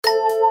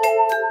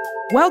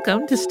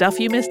Welcome to Stuff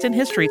You Missed in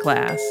History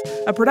Class,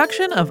 a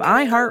production of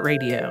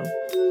iHeartRadio.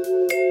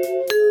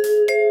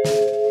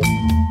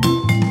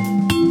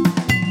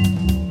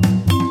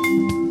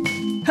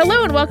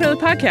 Hello and welcome to the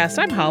podcast.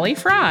 I'm Holly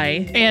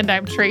Fry. And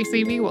I'm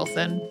Tracy V.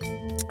 Wilson.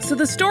 So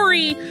the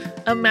story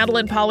of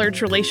Madeline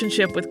Pollard's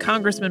relationship with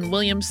Congressman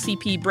William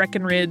C.P.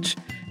 Breckinridge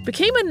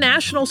became a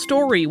national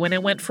story when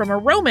it went from a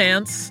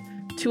romance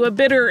to a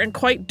bitter and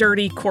quite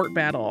dirty court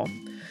battle.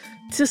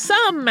 To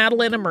some,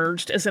 Madeline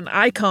emerged as an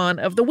icon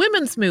of the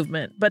women's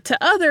movement, but to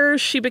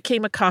others, she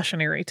became a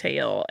cautionary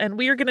tale. And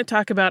we are going to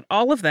talk about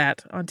all of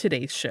that on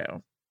today's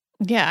show.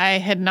 Yeah, I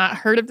had not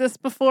heard of this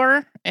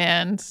before,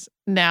 and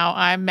now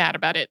I'm mad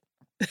about it.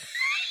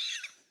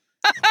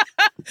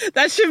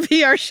 That should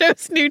be our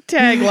show's new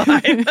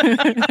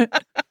tagline.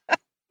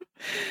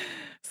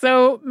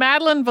 So,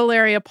 Madeline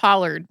Valeria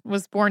Pollard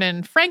was born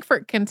in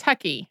Frankfort,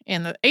 Kentucky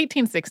in the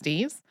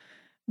 1860s.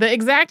 The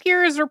exact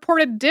year is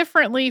reported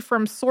differently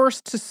from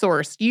source to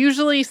source,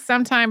 usually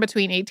sometime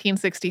between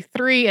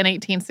 1863 and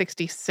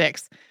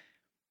 1866.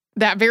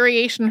 That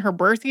variation in her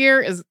birth year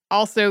is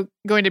also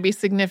going to be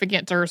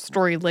significant to her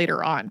story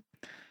later on.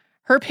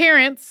 Her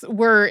parents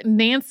were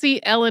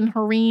Nancy Ellen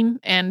Horine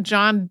and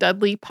John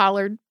Dudley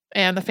Pollard,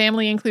 and the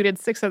family included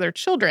 6 other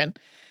children.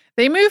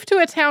 They moved to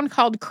a town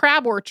called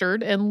Crab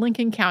Orchard in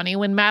Lincoln County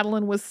when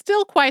Madeline was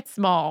still quite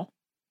small.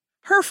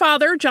 Her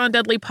father, John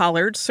Dudley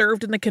Pollard,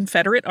 served in the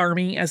Confederate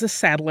Army as a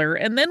saddler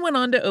and then went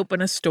on to open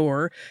a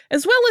store,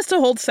 as well as to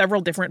hold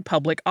several different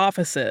public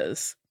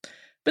offices.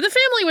 But the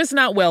family was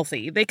not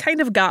wealthy. They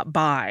kind of got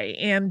by,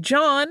 and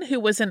John, who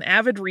was an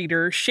avid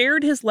reader,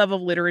 shared his love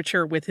of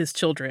literature with his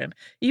children,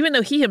 even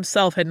though he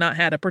himself had not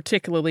had a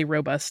particularly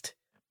robust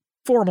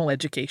formal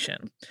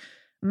education.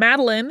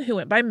 Madeline, who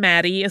went by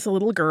Maddie as a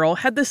little girl,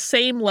 had the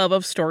same love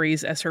of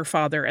stories as her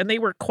father, and they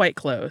were quite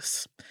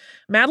close.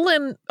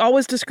 Madeline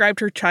always described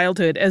her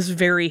childhood as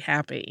very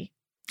happy.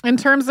 In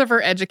terms of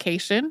her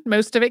education,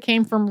 most of it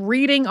came from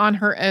reading on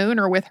her own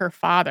or with her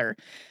father.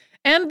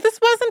 And this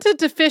wasn't a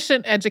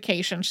deficient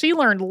education. She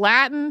learned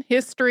Latin,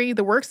 history,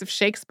 the works of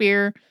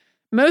Shakespeare.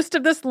 Most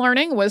of this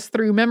learning was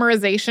through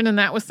memorization, and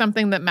that was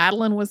something that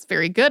Madeline was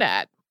very good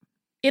at.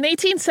 In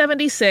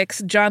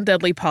 1876, John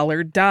Dudley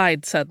Pollard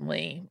died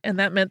suddenly, and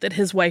that meant that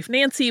his wife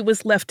Nancy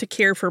was left to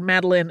care for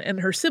Madeline and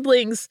her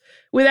siblings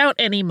without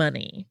any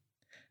money.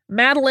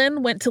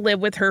 Madeline went to live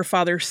with her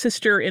father's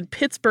sister in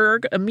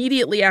Pittsburgh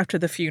immediately after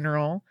the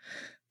funeral.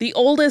 The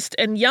oldest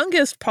and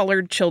youngest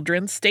Pollard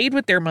children stayed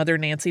with their mother,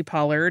 Nancy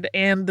Pollard,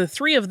 and the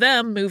 3 of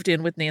them moved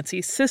in with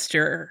Nancy's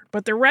sister.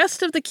 But the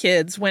rest of the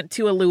kids went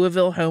to a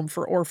Louisville home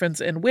for orphans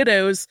and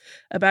widows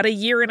about a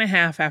year and a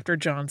half after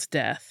John's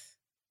death.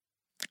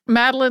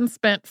 Madeline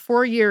spent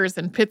 4 years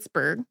in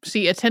Pittsburgh.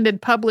 She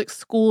attended public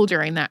school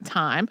during that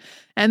time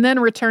and then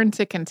returned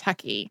to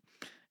Kentucky.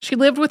 She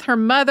lived with her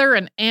mother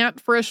and aunt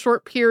for a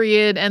short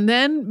period and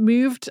then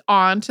moved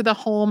on to the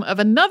home of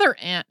another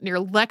aunt near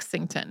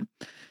Lexington.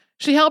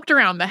 She helped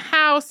around the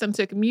house and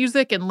took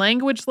music and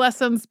language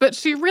lessons, but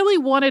she really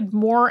wanted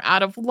more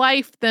out of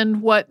life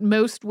than what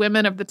most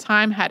women of the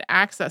time had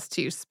access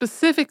to.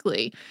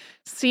 Specifically,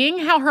 seeing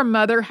how her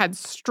mother had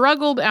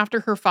struggled after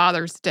her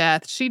father's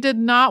death, she did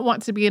not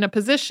want to be in a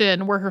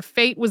position where her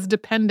fate was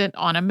dependent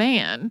on a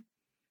man.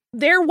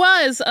 There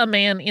was a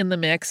man in the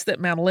mix that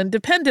Madeline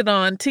depended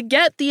on to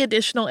get the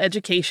additional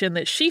education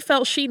that she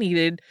felt she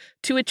needed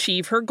to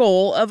achieve her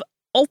goal of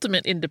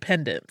ultimate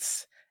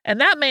independence. And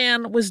that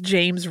man was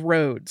James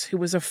Rhodes, who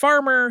was a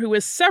farmer who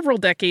was several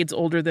decades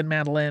older than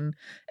Madeline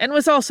and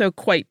was also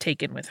quite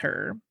taken with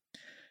her.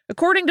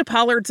 According to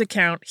Pollard's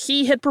account,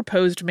 he had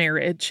proposed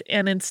marriage,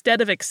 and instead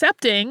of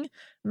accepting,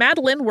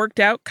 Madeline worked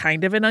out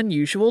kind of an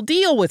unusual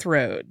deal with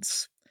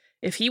Rhodes.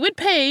 If he would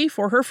pay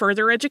for her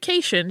further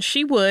education,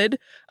 she would,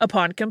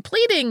 upon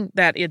completing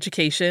that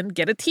education,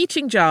 get a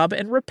teaching job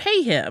and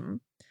repay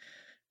him.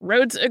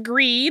 Rhodes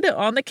agreed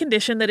on the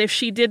condition that if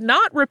she did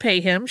not repay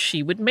him,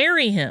 she would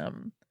marry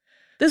him.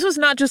 This was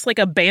not just like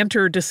a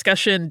banter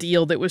discussion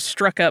deal that was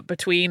struck up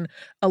between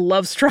a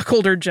love-struck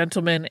older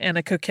gentleman and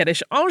a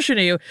coquettish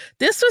ingenue.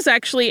 This was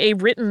actually a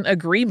written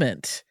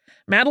agreement.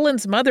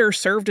 Madeline's mother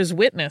served as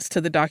witness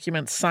to the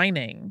document's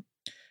signing.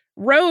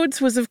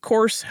 Rhodes was, of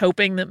course,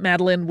 hoping that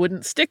Madeline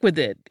wouldn't stick with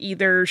it.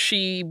 Either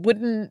she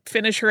wouldn't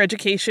finish her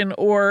education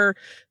or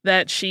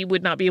that she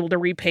would not be able to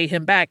repay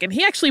him back. And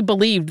he actually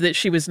believed that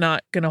she was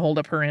not going to hold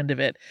up her end of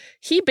it.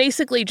 He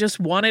basically just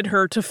wanted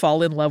her to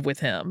fall in love with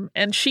him,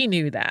 and she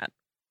knew that.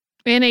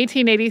 In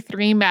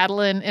 1883,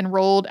 Madeline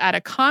enrolled at a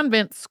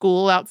convent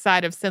school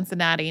outside of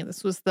Cincinnati.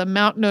 This was the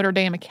Mount Notre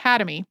Dame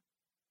Academy.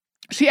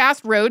 She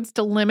asked Rhodes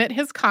to limit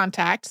his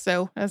contact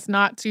so as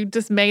not to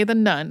dismay the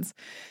nuns.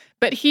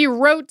 But he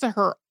wrote to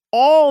her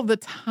all the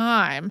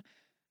time.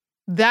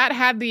 That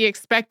had the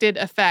expected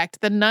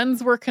effect. The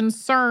nuns were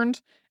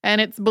concerned,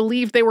 and it's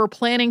believed they were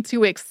planning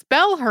to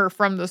expel her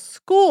from the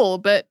school,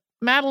 but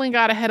Madeline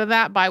got ahead of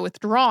that by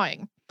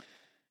withdrawing.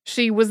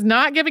 She was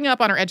not giving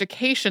up on her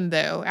education,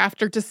 though.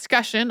 After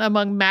discussion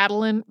among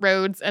Madeline,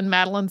 Rhodes, and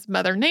Madeline's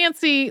mother,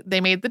 Nancy,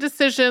 they made the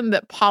decision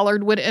that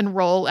Pollard would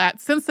enroll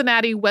at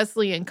Cincinnati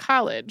Wesleyan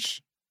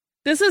College.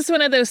 This is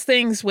one of those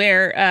things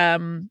where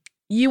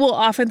you will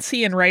often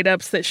see in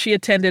write-ups that she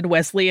attended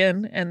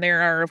Wesleyan, and there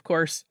are, of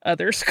course,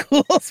 other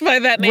schools by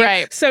that name.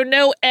 Right. So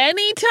no,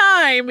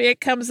 anytime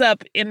it comes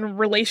up in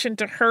relation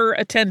to her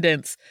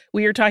attendance,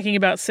 we are talking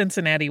about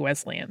Cincinnati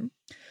Wesleyan.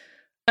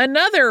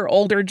 Another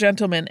older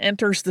gentleman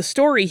enters the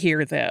story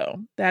here, though.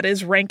 That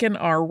is Rankin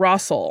R.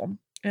 Russell.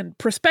 And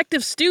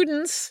prospective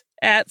students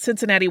at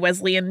Cincinnati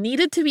Wesleyan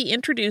needed to be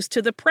introduced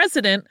to the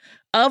president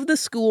of the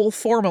school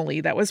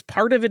formally. That was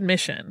part of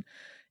admission.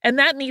 And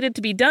that needed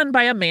to be done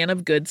by a man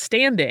of good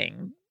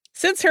standing.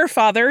 Since her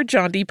father,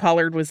 John D.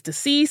 Pollard, was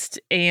deceased,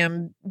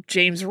 and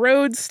James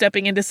Rhodes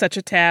stepping into such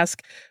a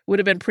task would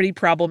have been pretty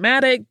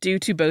problematic due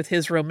to both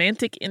his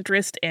romantic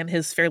interest and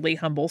his fairly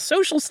humble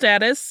social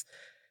status,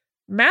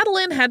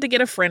 Madeline had to get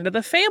a friend of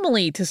the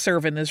family to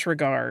serve in this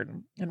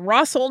regard. And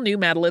Russell knew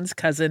Madeline's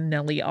cousin,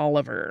 Nellie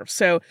Oliver.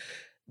 So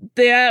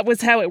that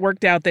was how it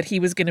worked out that he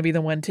was going to be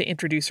the one to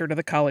introduce her to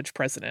the college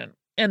president.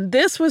 And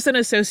this was an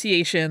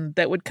association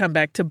that would come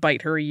back to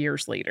bite her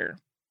years later.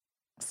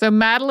 So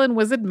Madeline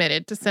was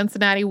admitted to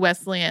Cincinnati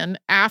Wesleyan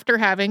after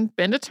having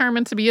been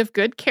determined to be of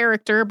good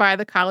character by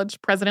the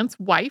college president's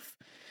wife.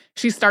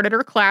 She started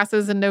her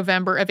classes in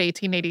November of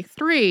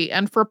 1883,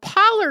 and for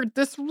Pollard,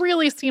 this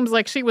really seems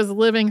like she was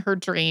living her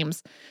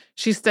dreams.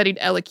 She studied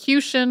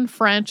elocution,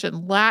 French,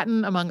 and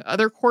Latin, among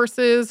other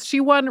courses.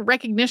 She won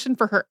recognition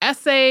for her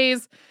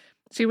essays.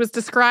 She was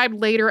described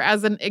later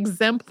as an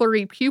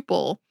exemplary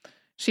pupil.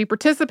 She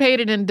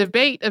participated in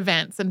debate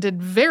events and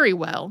did very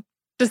well.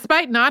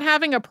 Despite not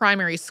having a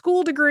primary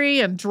school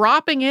degree and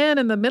dropping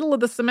in the middle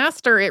of the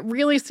semester, it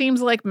really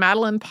seems like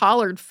Madeline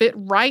Pollard fit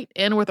right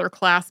in with her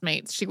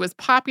classmates. She was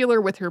popular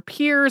with her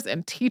peers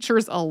and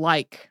teachers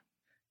alike.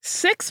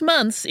 6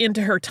 months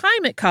into her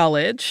time at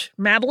college,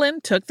 Madeline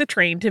took the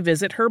train to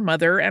visit her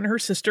mother and her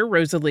sister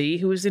Rosalie,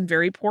 who was in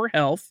very poor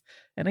health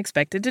and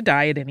expected to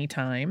die at any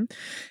time.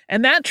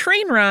 And that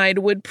train ride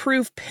would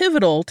prove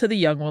pivotal to the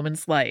young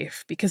woman's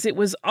life, because it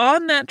was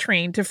on that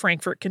train to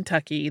Frankfort,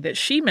 Kentucky, that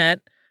she met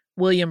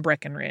William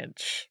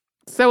Breckinridge.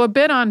 So a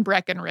bit on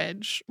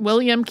Breckinridge.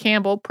 William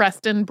Campbell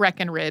Preston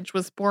Breckinridge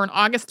was born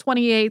August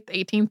 28,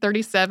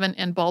 1837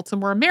 in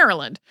Baltimore,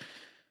 Maryland.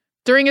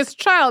 During his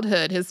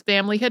childhood, his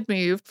family had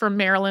moved from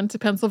Maryland to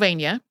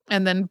Pennsylvania,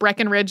 and then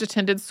Breckinridge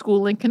attended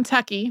school in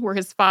Kentucky, where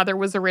his father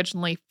was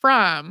originally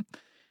from.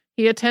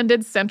 He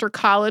attended Centre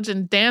College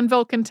in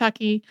Danville,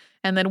 Kentucky,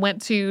 and then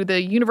went to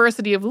the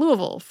University of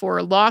Louisville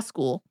for law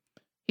school.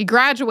 He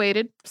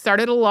graduated,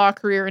 started a law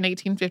career in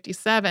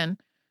 1857.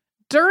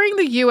 During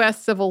the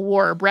U.S. Civil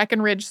War,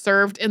 Breckinridge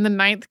served in the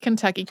 9th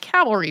Kentucky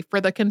Cavalry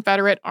for the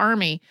Confederate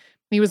Army.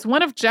 He was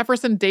one of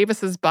Jefferson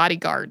Davis's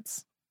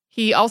bodyguards.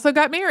 He also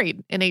got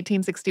married in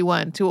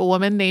 1861 to a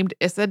woman named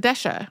Issa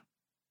Desha.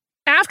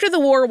 After the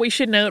war, we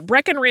should note,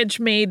 Breckinridge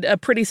made a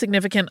pretty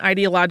significant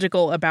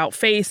ideological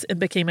about-face and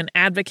became an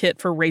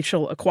advocate for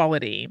racial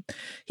equality.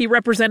 He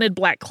represented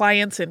Black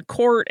clients in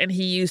court, and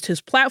he used his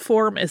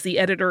platform as the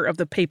editor of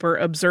the paper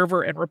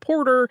Observer and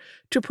Reporter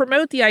to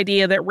promote the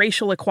idea that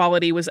racial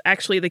equality was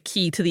actually the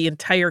key to the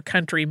entire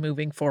country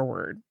moving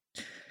forward.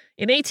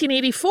 In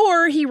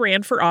 1884, he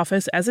ran for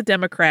office as a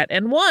Democrat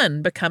and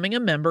won, becoming a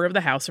member of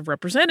the House of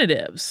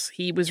Representatives.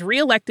 He was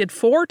reelected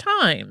 4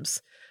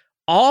 times,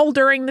 all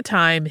during the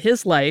time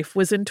his life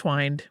was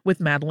entwined with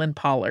Madeline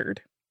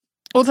Pollard.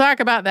 We'll talk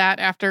about that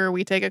after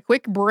we take a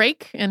quick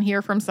break and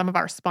hear from some of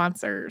our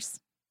sponsors.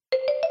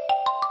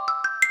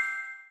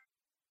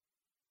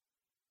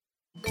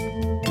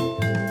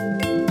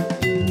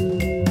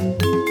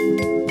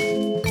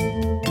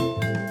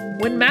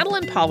 When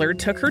Madeline Pollard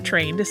took her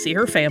train to see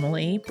her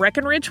family,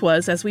 Breckinridge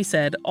was, as we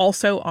said,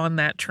 also on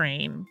that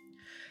train.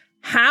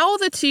 How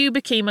the two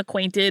became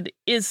acquainted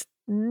is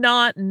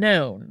not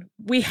known.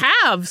 We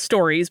have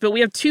stories, but we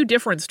have 2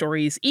 different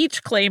stories,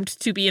 each claimed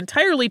to be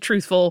entirely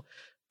truthful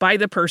by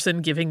the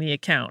person giving the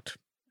account.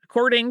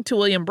 According to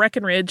William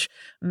Breckinridge,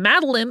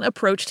 Madeline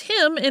approached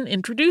him and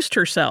introduced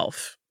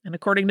herself. And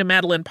according to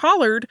Madeline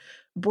Pollard,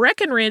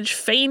 Breckinridge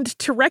feigned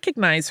to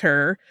recognize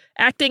her,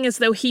 acting as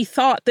though he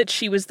thought that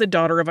she was the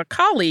daughter of a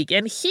colleague,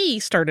 and he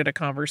started a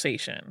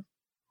conversation.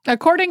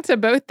 According to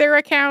both their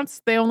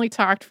accounts, they only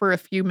talked for a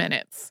few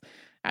minutes.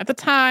 At the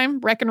time,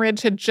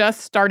 Breckinridge had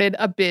just started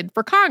a bid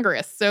for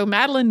Congress, so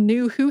Madeline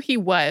knew who he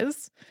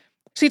was.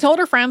 She told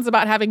her friends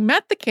about having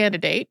met the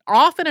candidate,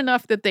 often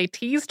enough that they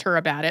teased her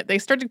about it. They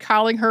started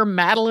calling her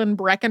Madeline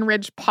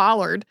Breckinridge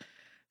Pollard.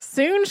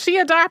 Soon she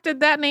adopted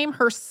that name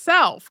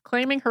herself,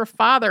 claiming her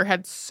father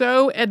had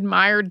so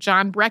admired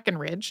John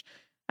Breckinridge,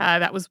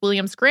 that was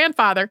William's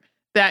grandfather,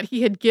 that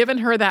he had given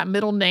her that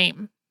middle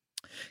name.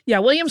 Yeah,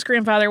 William's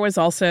grandfather was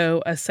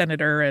also a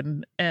senator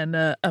and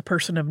a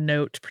person of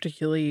note,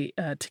 particularly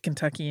to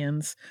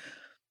Kentuckians.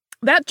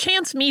 That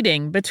chance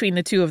meeting between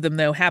the two of them,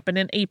 though, happened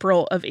in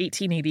April of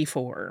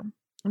 1884.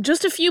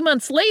 Just a few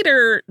months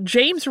later,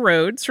 James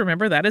Rhodes,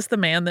 remember that is the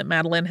man that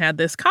Madeline had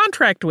this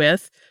contract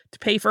with to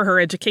pay for her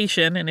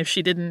education, and if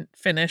she didn't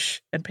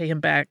finish and pay him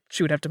back,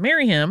 she would have to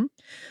marry him.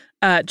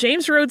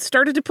 James Rhodes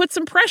started to put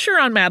some pressure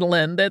on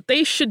Madeline that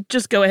they should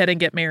just go ahead and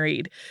get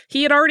married.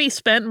 He had already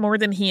spent more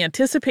than he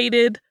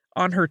anticipated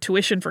on her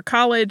tuition for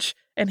college,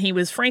 and he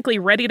was frankly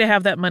ready to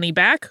have that money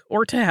back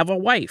or to have a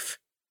wife.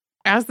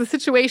 As the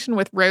situation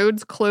with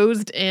Rhodes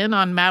closed in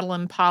on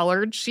Madeline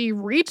Pollard, she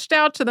reached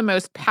out to the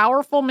most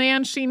powerful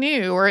man she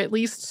knew, or at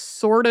least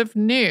sort of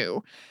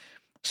knew.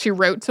 She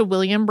wrote to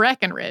William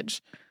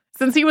Breckinridge.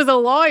 Since he was a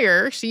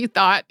lawyer, she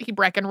thought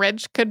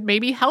Breckinridge could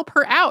maybe help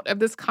her out of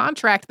this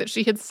contract that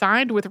she had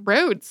signed with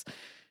Rhodes.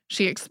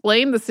 She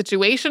explained the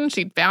situation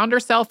she'd found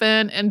herself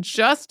in and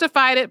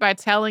justified it by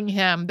telling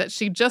him that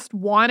she just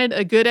wanted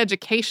a good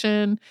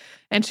education,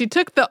 and she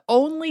took the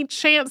only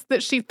chance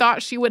that she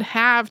thought she would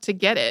have to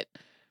get it.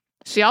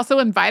 She also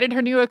invited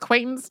her new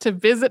acquaintance to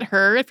visit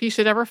her if he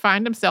should ever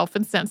find himself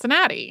in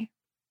Cincinnati.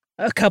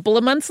 A couple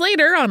of months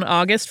later, on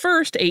August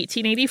 1st,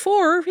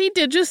 1884, he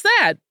did just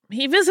that.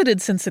 He visited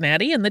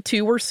Cincinnati, and the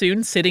two were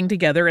soon sitting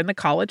together in the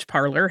college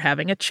parlor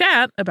having a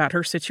chat about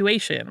her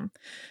situation.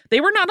 They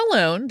were not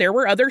alone. There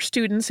were other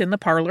students in the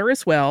parlor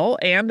as well,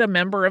 and a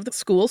member of the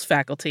school's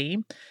faculty.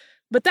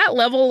 But that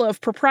level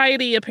of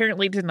propriety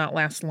apparently did not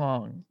last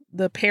long.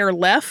 The pair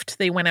left.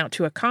 They went out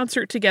to a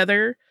concert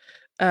together.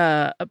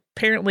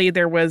 Apparently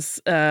there was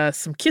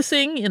some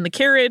kissing in the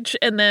carriage,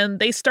 and then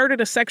they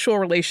started a sexual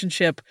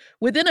relationship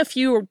within a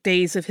few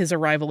days of his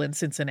arrival in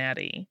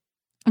Cincinnati.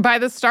 By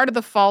the start of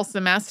the fall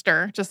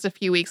semester, just a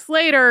few weeks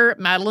later,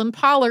 Madeline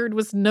Pollard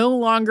was no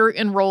longer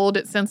enrolled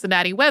at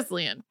Cincinnati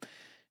Wesleyan.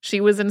 She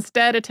was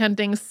instead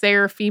attending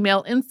Sayre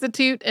Female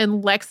Institute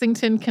in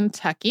Lexington,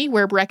 Kentucky,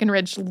 where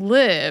Breckinridge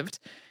lived.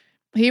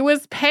 He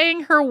was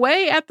paying her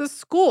way at the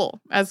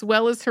school, as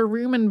well as her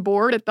room and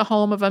board at the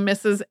home of a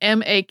Mrs.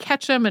 M.A.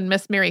 Ketchum and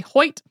Miss Mary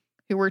Hoyt,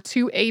 who were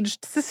two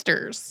aged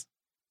sisters.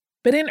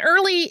 But in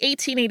early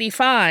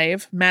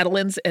 1885,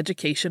 Madeline's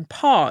education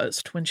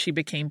paused when she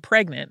became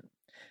pregnant.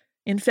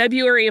 In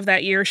February of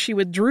that year, she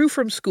withdrew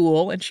from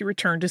school and she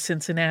returned to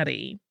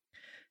Cincinnati.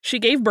 She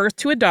gave birth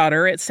to a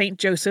daughter at St.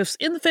 Joseph's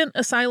Infant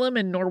Asylum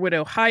in Norwood,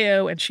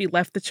 Ohio, and she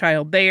left the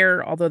child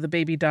there, although the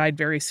baby died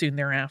very soon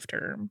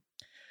thereafter.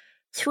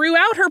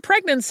 Throughout her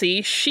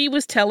pregnancy, she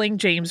was telling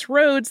James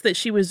Rhodes that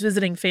she was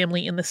visiting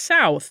family in the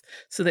South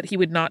so that he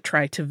would not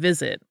try to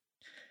visit.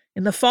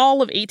 In the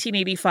fall of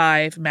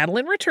 1885,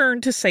 Madeline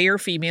returned to Sayre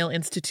Female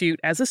Institute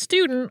as a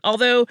student,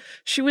 although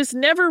she was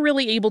never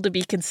really able to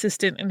be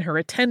consistent in her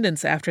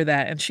attendance after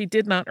that, and she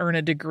did not earn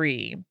a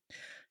degree.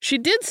 She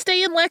did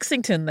stay in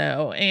Lexington,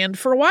 though, and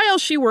for a while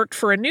she worked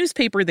for a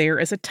newspaper there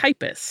as a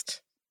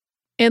typist.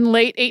 In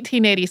late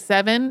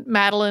 1887,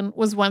 Madeline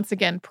was once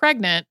again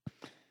pregnant.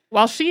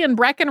 While she and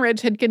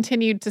Breckinridge had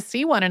continued to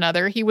see one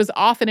another, he was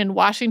often in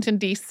Washington,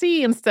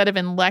 D.C. instead of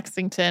in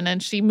Lexington,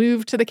 and she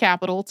moved to the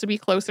capital to be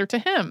closer to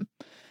him.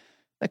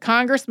 The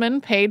congressman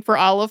paid for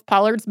all of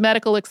Pollard's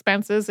medical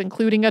expenses,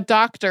 including a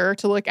doctor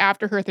to look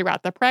after her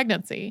throughout the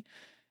pregnancy.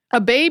 A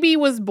baby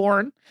was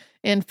born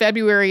in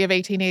February of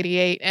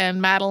 1888,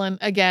 and Madeline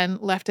again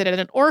left it at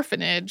an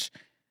orphanage.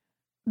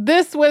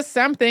 This was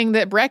something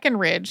that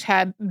Breckinridge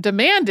had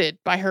demanded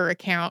by her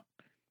account.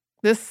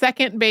 This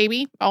second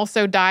baby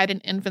also died in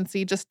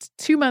infancy just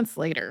 2 months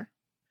later.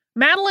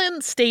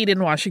 Madeline stayed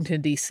in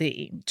Washington,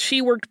 D.C.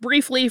 She worked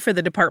briefly for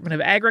the Department of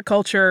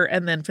Agriculture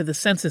and then for the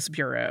Census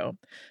Bureau.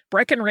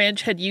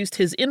 Breckinridge had used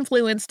his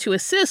influence to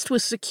assist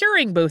with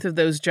securing both of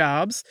those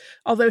jobs,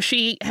 although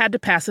she had to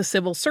pass a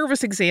civil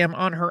service exam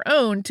on her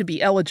own to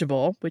be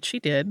eligible, which she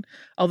did,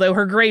 although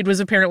her grade was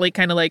apparently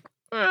kind of like,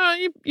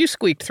 you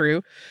squeaked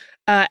through.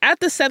 At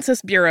the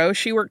Census Bureau,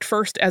 she worked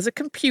first as a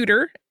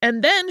computer,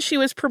 and then she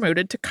was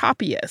promoted to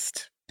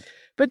copyist.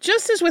 But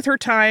just as with her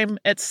time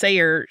at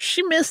Sayre,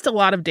 she missed a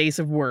lot of days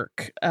of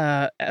work,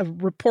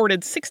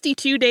 reported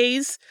 62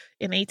 days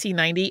in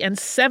 1890 and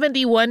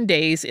 71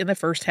 days in the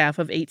first half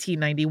of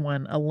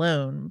 1891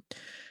 alone.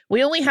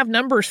 We only have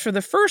numbers for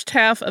the first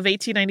half of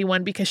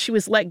 1891 because she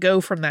was let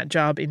go from that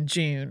job in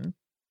June.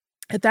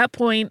 At that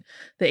point,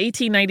 the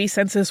 1890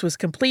 census was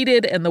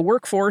completed and the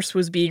workforce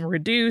was being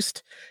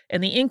reduced,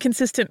 and the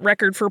inconsistent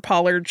record for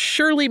Pollard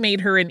surely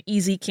made her an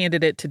easy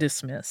candidate to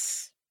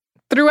dismiss.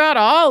 Throughout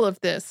all of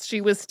this,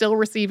 she was still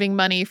receiving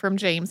money from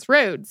James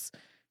Rhodes.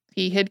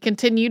 He had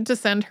continued to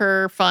send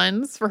her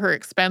funds for her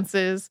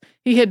expenses.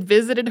 He had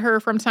visited her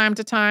from time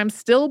to time,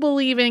 still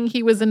believing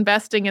he was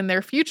investing in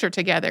their future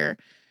together.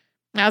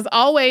 As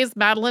always,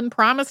 Madeline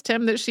promised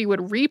him that she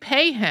would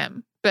repay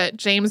him, but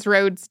James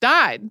Rhodes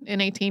died in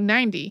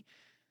 1890.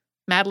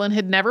 Madeline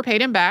had never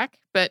paid him back,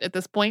 but at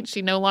this point,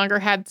 she no longer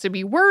had to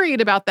be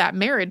worried about that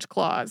marriage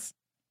clause.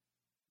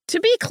 To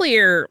be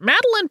clear,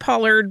 Madeline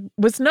Pollard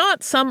was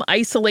not some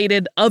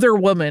isolated other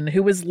woman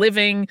who was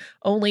living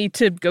only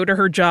to go to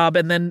her job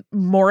and then,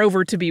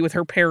 moreover, to be with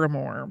her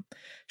paramour.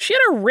 She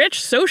had a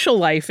rich social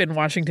life in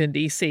Washington,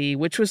 D.C.,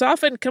 which was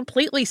often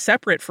completely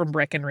separate from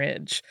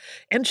Breckinridge.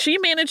 And she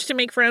managed to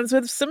make friends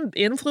with some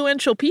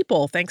influential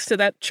people thanks to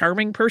that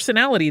charming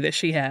personality that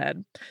she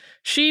had.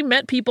 She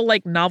met people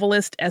like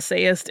novelist,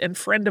 essayist, and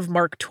friend of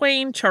Mark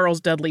Twain, Charles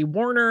Dudley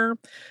Warner.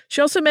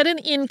 She also met an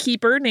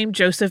innkeeper named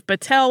Joseph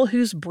Battelle,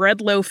 whose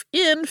Breadloaf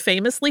Inn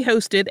famously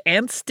hosted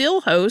and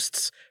still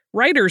hosts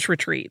writers'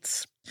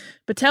 retreats.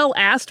 Battelle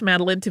asked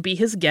Madeline to be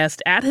his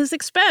guest at his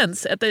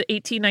expense at the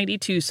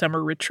 1892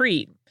 summer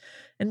retreat.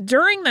 And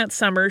during that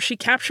summer, she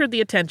captured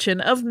the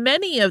attention of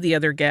many of the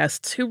other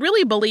guests who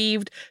really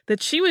believed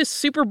that she was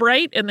super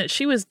bright and that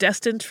she was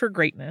destined for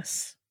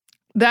greatness.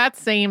 That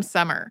same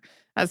summer,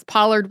 as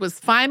Pollard was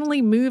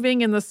finally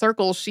moving in the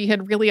circles she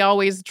had really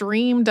always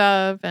dreamed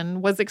of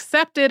and was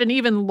accepted and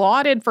even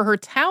lauded for her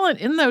talent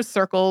in those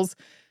circles,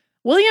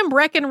 William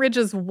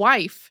Breckinridge's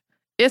wife,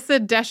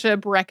 Isadesha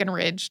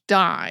Breckinridge,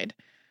 died.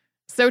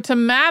 So to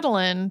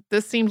Madeline,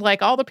 this seemed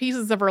like all the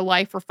pieces of her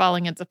life were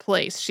falling into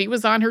place. She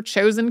was on her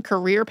chosen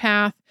career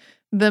path.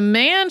 The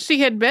man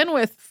she had been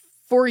with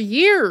for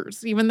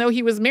years, even though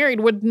he was married,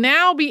 would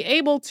now be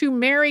able to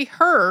marry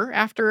her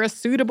after a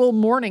suitable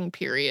mourning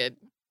period.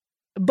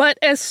 But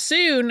as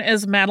soon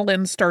as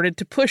Madeline started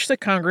to push the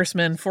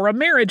congressman for a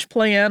marriage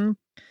plan,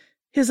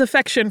 his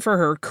affection for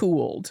her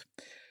cooled.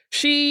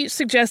 She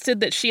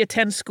suggested that she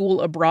attend school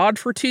abroad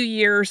for 2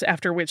 years,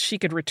 after which she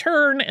could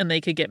return and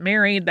they could get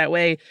married. That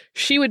way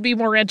she would be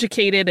more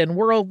educated and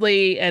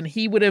worldly, and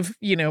he would have,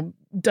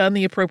 done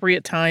the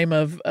appropriate time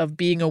of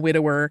being a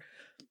widower.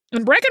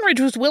 And Breckinridge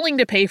was willing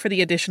to pay for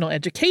the additional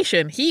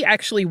education. He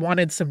actually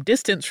wanted some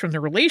distance from the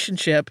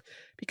relationship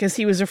because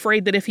he was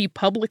afraid that if he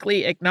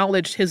publicly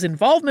acknowledged his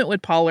involvement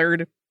with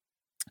Pollard,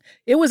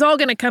 it was all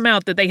going to come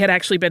out that they had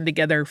actually been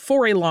together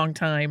for a long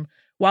time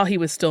while he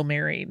was still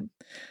married.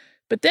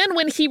 But then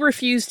when he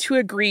refused to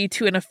agree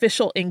to an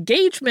official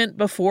engagement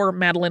before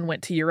Madeline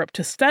went to Europe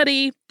to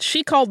study,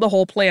 she called the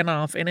whole plan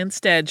off, and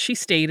instead she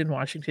stayed in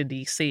Washington,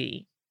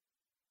 D.C.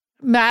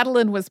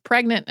 Madeline was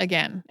pregnant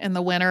again in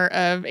the winter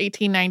of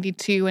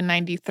 1892 and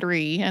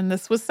 93, and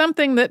this was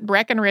something that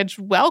Breckinridge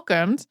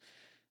welcomed,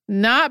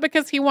 not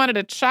because he wanted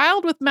a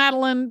child with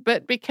Madeline,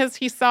 but because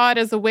he saw it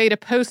as a way to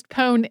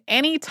postpone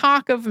any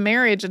talk of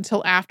marriage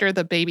until after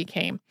the baby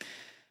came.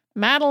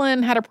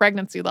 Madeline had a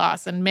pregnancy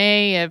loss in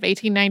May of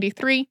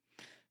 1893.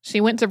 She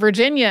went to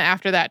Virginia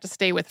after that to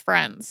stay with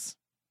friends.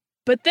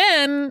 But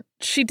then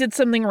she did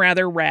something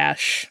rather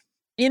rash.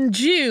 In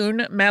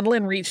June,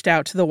 Madeline reached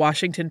out to the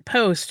Washington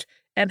Post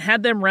and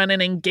had them run an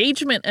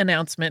engagement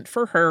announcement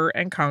for her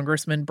and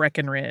Congressman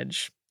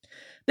Breckinridge.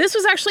 This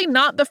was actually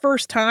not the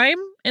first time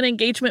an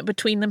engagement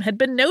between them had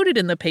been noted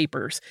in the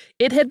papers.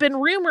 It had been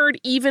rumored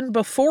even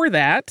before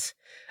that.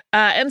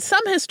 And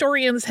some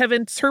historians have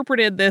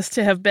interpreted this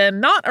to have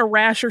been not a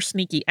rash or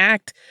sneaky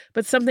act,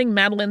 but something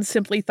Madeline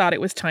simply thought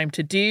it was time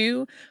to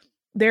do.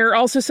 There are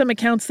also some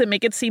accounts that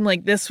make it seem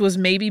like this was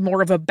maybe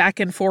more of a back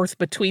and forth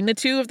between the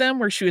two of them,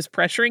 where she was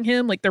pressuring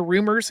him, like the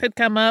rumors had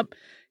come up.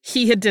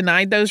 He had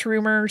denied those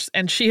rumors,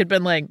 and she had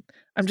been like,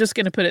 I'm just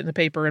going to put it in the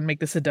paper and make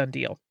this a done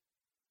deal.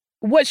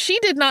 What she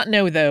did not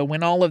know, though,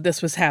 when all of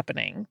this was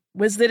happening,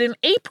 was that in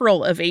April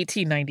of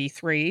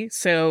 1893,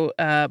 so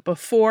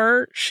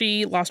before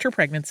she lost her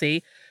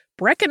pregnancy,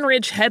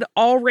 Breckinridge had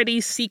already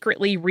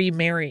secretly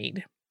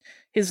remarried.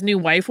 His new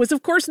wife was,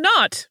 of course,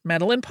 not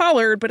Madeline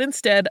Pollard, but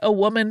instead a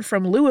woman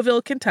from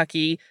Louisville,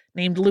 Kentucky,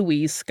 named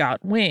Louise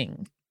Scott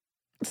Wing.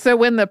 So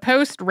when the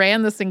Post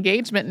ran this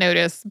engagement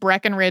notice,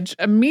 Breckinridge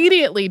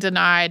immediately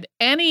denied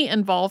any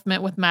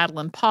involvement with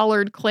Madeline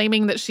Pollard,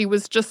 claiming that she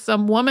was just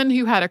some woman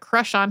who had a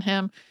crush on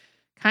him,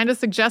 kind of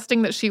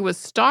suggesting that she was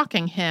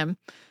stalking him.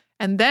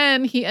 And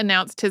then he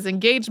announced his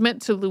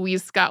engagement to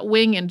Louise Scott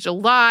Wing in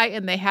July,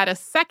 and they had a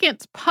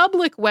second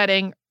public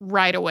wedding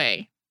right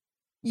away.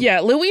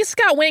 Yeah, Louise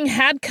Scott Wing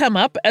had come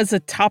up as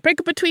a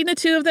topic between the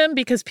two of them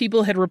because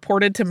people had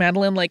reported to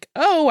Madeline like,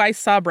 oh, I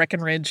saw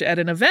Breckinridge at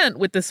an event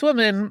with this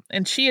woman,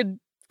 and she had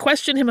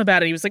questioned him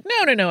about it. He was like,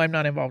 no, I'm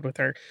not involved with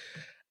her.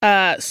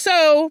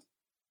 So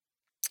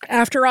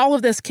after all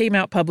of this came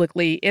out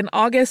publicly, in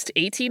August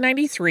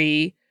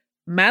 1893,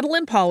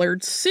 Madeline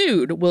Pollard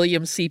sued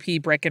William C.P.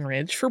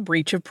 Breckinridge for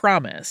breach of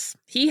promise.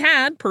 He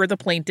had, per the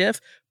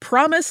plaintiff,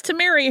 promised to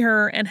marry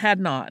her and had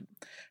not.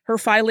 Her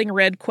filing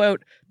read,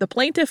 quote, "The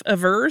plaintiff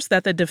avers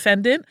that the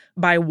defendant,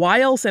 by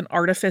wiles and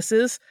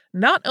artifices,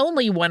 not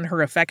only won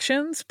her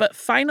affections, but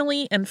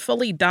finally and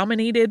fully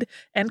dominated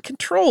and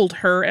controlled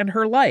her and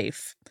her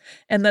life,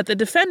 and that the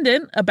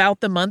defendant, about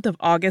the month of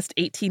August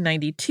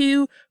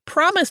 1892,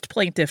 promised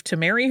plaintiff to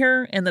marry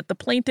her, and that the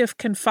plaintiff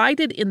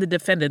confided in the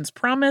defendant's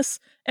promise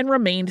and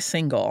remained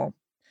single."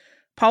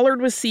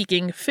 Pollard was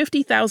seeking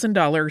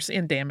 $50,000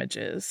 in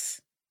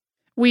damages.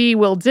 We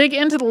will dig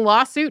into the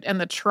lawsuit and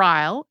the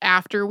trial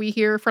after we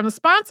hear from the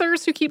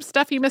sponsors who keep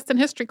Stuff You Missed in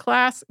History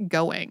class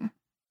going.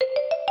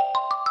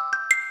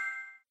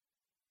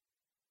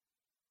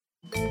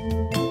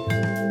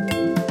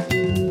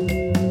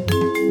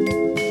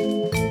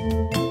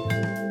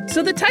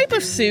 So the type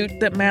of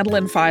suit that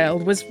Madeline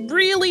filed was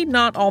really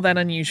not all that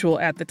unusual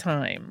at the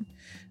time.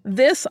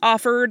 This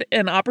offered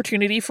an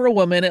opportunity for a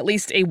woman, at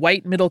least a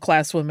white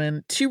middle-class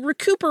woman, to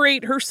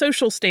recuperate her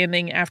social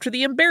standing after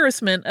the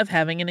embarrassment of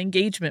having an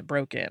engagement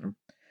broken.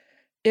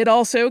 It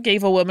also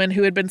gave a woman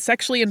who had been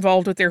sexually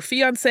involved with their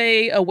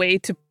fiancé a way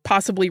to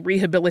possibly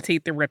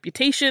rehabilitate their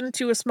reputation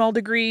to a small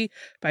degree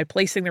by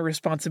placing the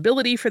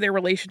responsibility for their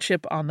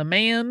relationship on the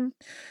man.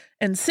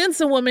 And since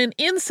a woman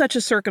in such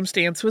a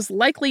circumstance was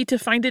likely to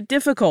find it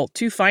difficult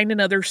to find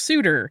another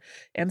suitor,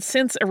 and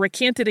since a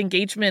recanted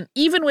engagement,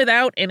 even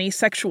without any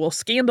sexual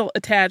scandal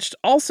attached,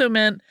 also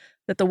meant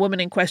that the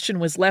woman in question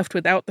was left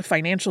without the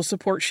financial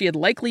support she had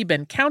likely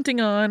been counting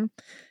on,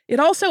 it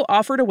also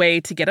offered a way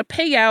to get a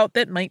payout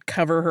that might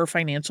cover her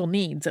financial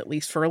needs, at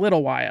least for a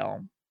little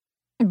while.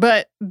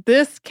 But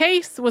this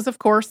case was, of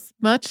course,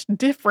 much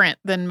different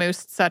than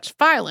most such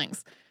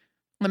filings.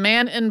 The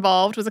man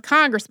involved was a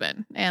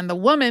congressman, and the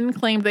woman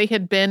claimed they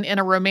had been in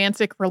a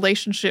romantic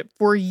relationship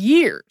for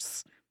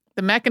years.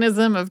 The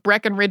mechanism of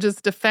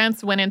Breckinridge's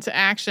defense went into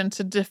action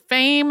to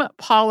defame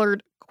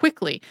Pollard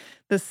quickly,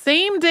 the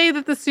same day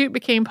that the suit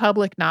became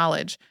public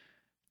knowledge.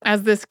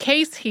 As this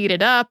case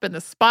heated up and the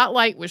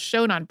spotlight was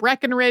shown on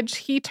Breckinridge,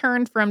 he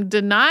turned from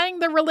denying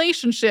the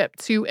relationship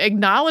to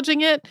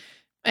acknowledging it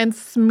and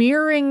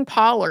smearing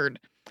Pollard,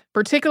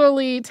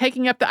 particularly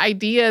taking up the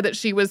idea that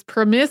she was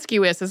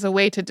promiscuous as a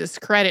way to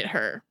discredit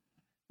her.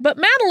 But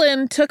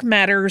Madeline took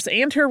matters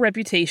and her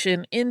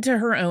reputation into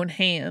her own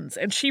hands,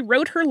 and she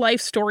wrote her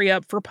life story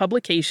up for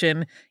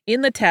publication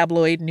in the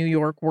tabloid New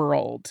York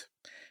World.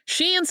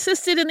 She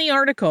insisted in the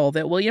article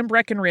that William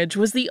Breckinridge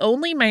was the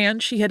only man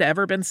she had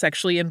ever been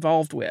sexually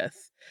involved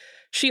with.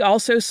 She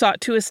also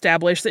sought to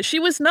establish that she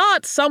was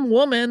not some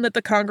woman that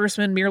the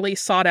congressman merely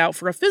sought out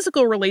for a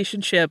physical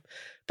relationship,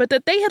 but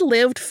that they had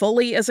lived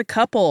fully as a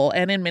couple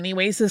and in many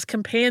ways as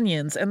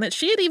companions, and that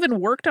she had even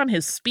worked on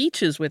his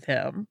speeches with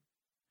him.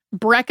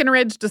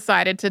 Breckinridge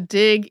decided to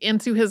dig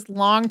into his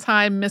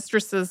longtime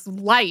mistress's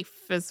life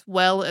as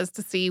well as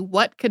to see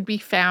what could be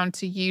found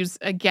to use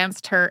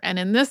against her. And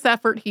in this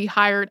effort, he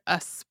hired a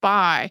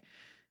spy.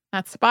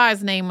 That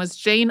spy's name was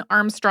Jane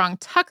Armstrong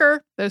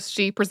Tucker, though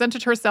she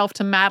presented herself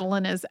to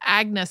Madeline as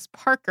Agnes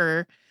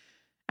Parker.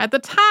 At the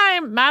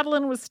time,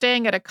 Madeline was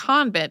staying at a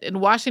convent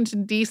in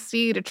Washington,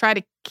 D.C. to try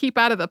to keep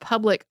out of the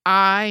public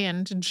eye,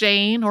 and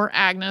Jane, or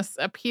Agnes,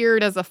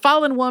 appeared as a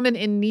fallen woman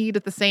in need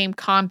at the same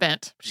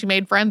convent. She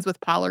made friends with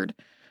Pollard.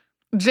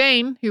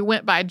 Jane, who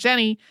went by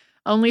Jenny,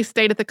 only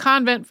stayed at the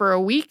convent for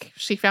a week.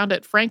 She found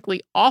it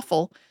frankly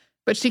awful,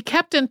 but she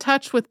kept in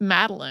touch with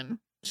Madeline.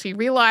 She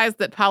realized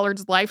that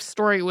Pollard's life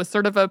story was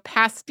sort of a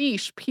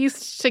pastiche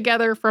pieced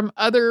together from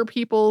other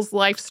people's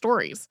life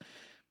stories.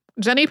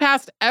 Jenny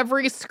passed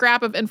every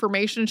scrap of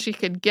information she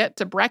could get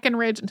to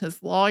Breckinridge and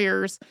his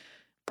lawyers.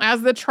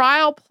 As the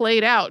trial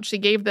played out, she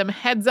gave them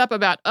heads up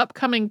about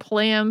upcoming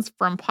plans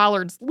from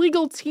Pollard's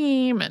legal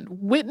team and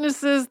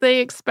witnesses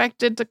they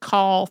expected to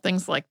call,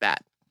 things like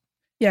that.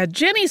 Yeah,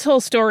 Jenny's whole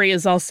story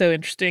is also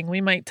interesting.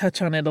 We might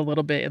touch on it a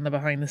little bit in the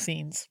behind the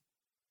scenes.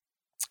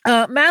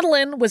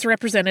 Madeline was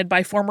represented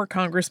by former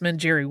Congressman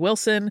Jerry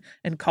Wilson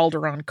and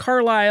Calderon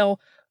Carlisle,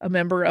 a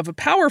member of a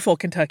powerful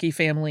Kentucky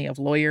family of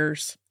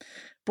lawyers.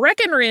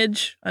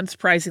 Breckinridge,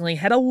 unsurprisingly,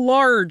 had a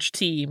large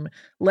team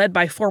led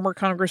by former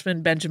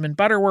Congressman Benjamin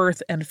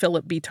Butterworth and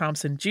Philip B.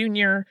 Thompson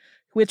Jr.,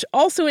 which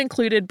also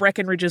included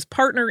Breckinridge's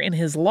partner in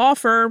his law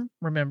firm.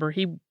 Remember,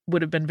 he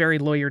would have been very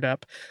lawyered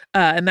up,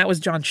 and that was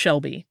John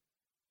Shelby.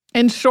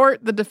 In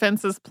short, the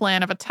defense's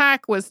plan of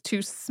attack was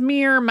to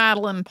smear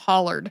Madeline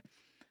Pollard.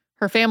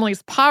 Her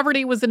family's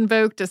poverty was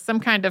invoked as some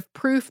kind of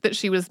proof that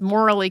she was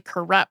morally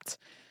corrupt.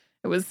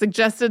 It was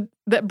suggested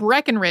that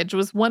Breckinridge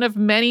was one of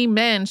many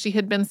men she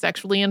had been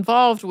sexually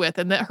involved with,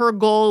 and that her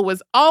goal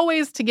was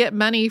always to get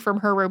money from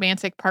her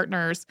romantic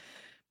partners.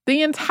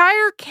 The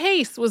entire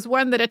case was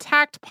one that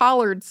attacked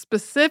Pollard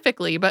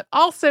specifically, but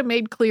also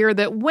made clear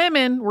that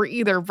women were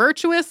either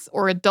virtuous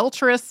or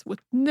adulterous, with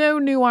no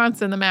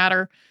nuance in the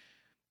matter.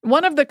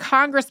 One of the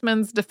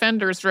congressman's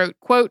defenders wrote,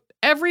 quote,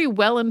 "Every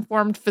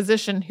well-informed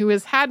physician who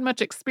has had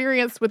much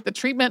experience with the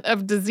treatment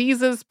of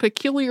diseases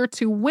peculiar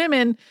to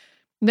women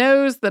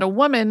knows that a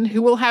woman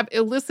who will have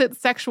illicit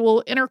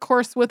sexual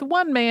intercourse with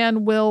one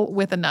man will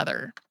with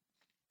another."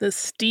 The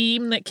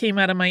steam that came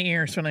out of my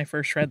ears when I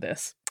first read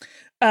this.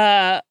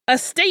 A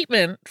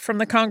statement from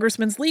the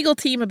congressman's legal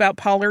team about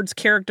Pollard's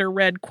character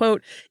read,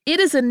 quote, "It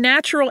is a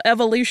natural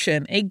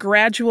evolution, a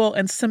gradual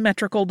and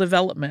symmetrical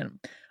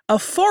development. A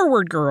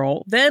forward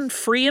girl, then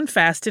free and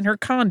fast in her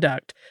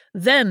conduct,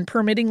 then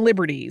permitting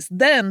liberties,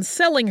 then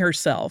selling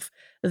herself,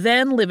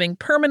 then living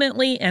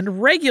permanently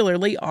and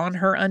regularly on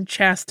her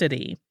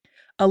unchastity.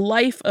 A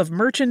life of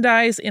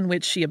merchandise in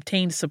which she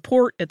obtained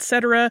support,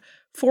 etc.,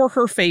 for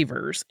her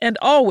favors, and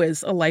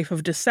always a life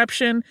of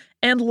deception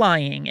and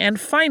lying,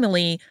 and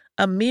finally,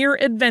 a mere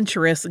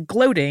adventuress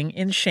gloating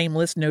in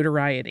shameless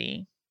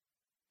notoriety."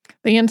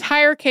 The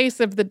entire case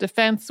of the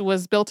defense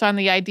was built on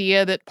the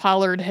idea that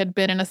Pollard had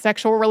been in a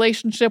sexual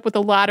relationship with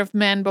a lot of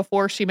men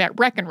before she met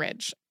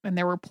Breckinridge, and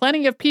there were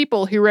plenty of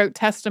people who wrote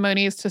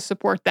testimonies to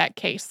support that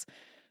case.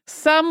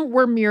 Some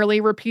were merely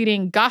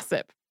repeating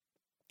gossip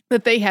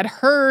that they had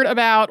heard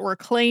about or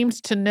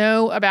claimed to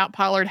know about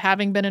Pollard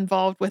having been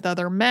involved with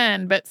other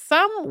men, but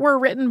some were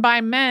written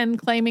by men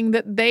claiming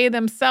that they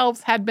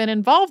themselves had been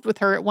involved with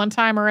her at one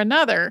time or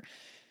another.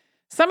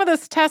 Some of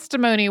this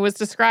testimony was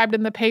described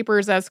in the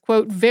papers as,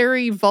 quote,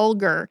 very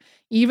vulgar,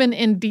 even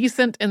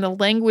indecent in the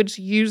language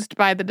used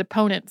by the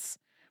deponents.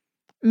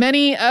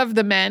 Many of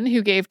the men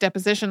who gave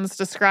depositions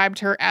described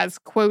her as,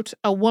 quote,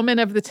 a woman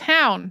of the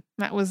town.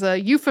 That was a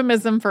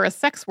euphemism for a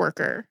sex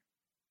worker.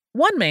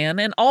 One man,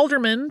 an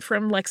alderman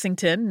from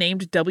Lexington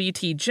named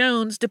W.T.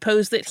 Jones,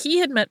 deposed that he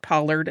had met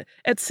Pollard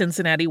at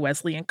Cincinnati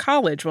Wesleyan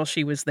College while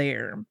she was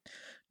there.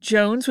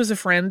 Jones was a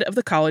friend of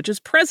the college's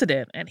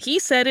president, and he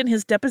said in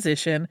his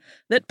deposition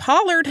that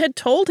Pollard had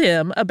told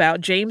him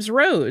about James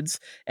Rhodes,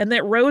 and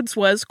that Rhodes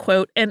was,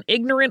 quote, an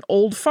ignorant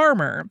old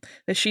farmer,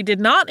 that she did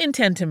not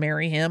intend to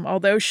marry him,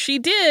 although she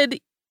did,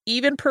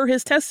 even per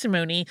his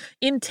testimony,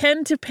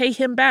 intend to pay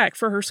him back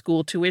for her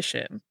school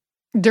tuition.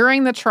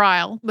 During the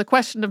trial, the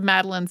question of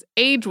Madeline's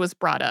age was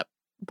brought up.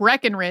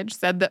 Breckinridge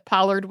said that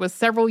Pollard was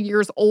several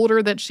years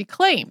older than she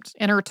claimed,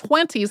 in her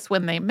 20s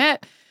when they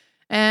met,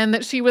 and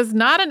that she was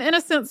not an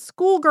innocent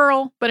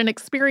schoolgirl, but an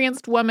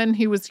experienced woman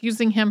who was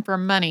using him for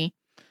money.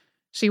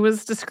 She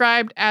was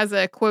described as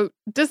a, quote,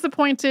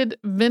 disappointed,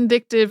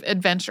 vindictive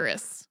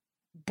adventuress.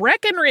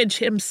 Breckinridge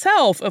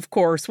himself, of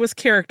course, was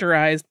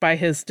characterized by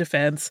his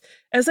defense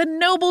as a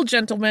noble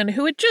gentleman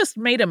who had just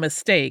made a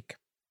mistake.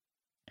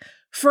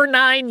 For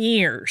 9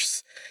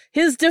 years.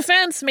 His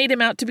defense made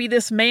him out to be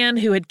this man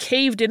who had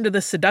caved into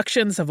the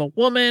seductions of a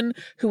woman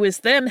who was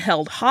then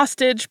held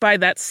hostage by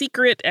that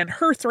secret and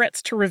her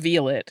threats to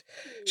reveal it.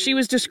 She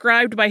was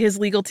described by his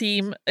legal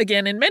team,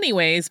 again in many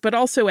ways, but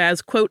also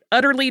as, quote,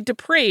 utterly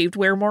depraved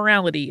where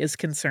morality is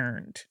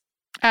concerned.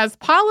 As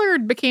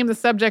Pollard became the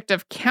subject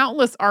of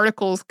countless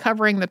articles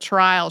covering the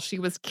trial, she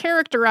was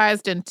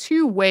characterized in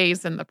 2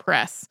 ways in the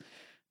press.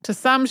 To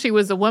some, she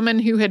was a woman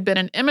who had been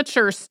an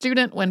immature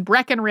student when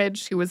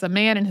Breckinridge, who was a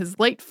man in his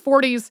late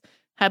 40s,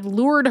 had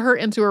lured her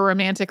into a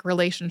romantic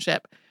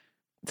relationship.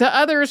 To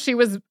others, she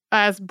was,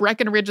 as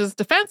Breckinridge's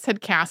defense had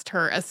cast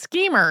her, a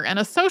schemer and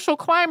a social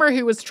climber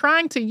who was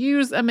trying to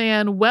use a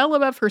man well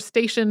above her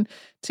station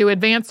to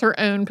advance her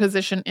own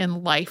position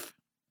in life.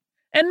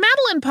 And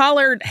Madeline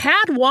Pollard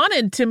had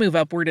wanted to move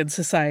upward in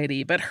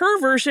society, but her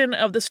version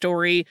of the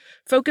story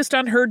focused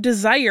on her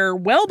desire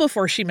well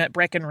before she met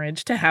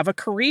Breckinridge to have a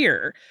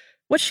career.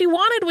 What she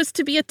wanted was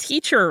to be a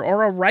teacher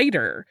or a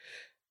writer.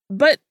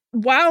 But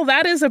while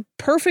that is a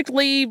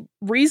perfectly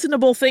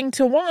reasonable thing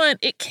to want,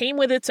 it came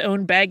with its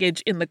own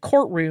baggage in the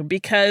courtroom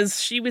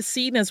because she was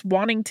seen as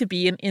wanting to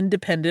be an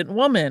independent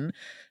woman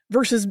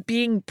versus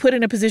being put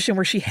in a position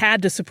where she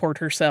had to support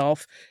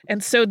herself.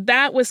 And so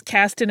that was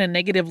cast in a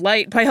negative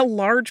light by a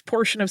large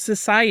portion of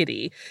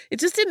society. It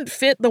just didn't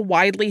fit the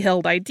widely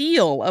held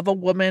ideal of a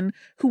woman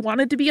who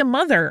wanted to be a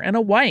mother and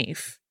a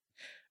wife.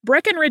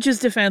 Breckinridge's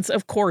defense,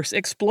 of course,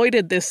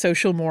 exploited this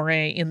social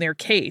moray in their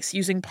case,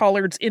 using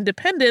Pollard's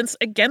independence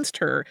against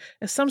her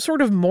as some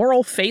sort of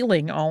moral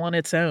failing all on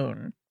its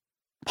own.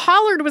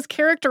 Pollard was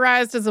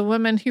characterized as a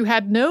woman who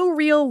had no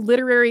real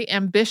literary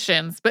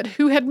ambitions, but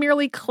who had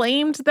merely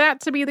claimed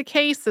that to be the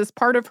case as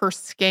part of her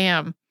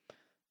scam.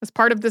 As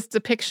part of this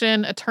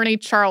depiction, attorney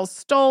Charles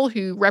Stoll,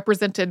 who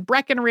represented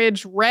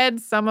Breckinridge, read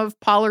some of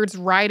Pollard's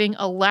writing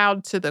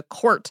aloud to the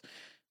court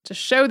to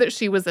show that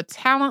she was a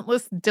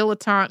talentless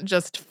dilettante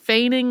just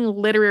feigning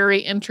literary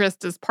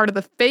interest as part of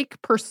the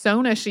fake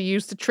persona she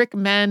used to trick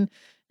men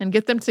and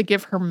get them to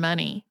give her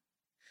money.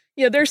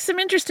 Yeah, there's some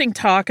interesting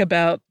talk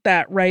about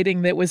that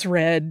writing that was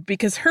read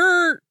because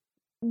her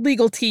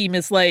legal team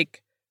is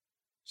like,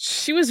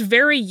 she was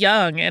very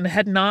young and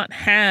had not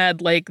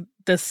had like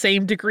the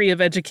same degree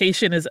of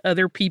education as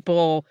other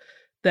people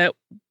that,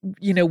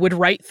 you know, would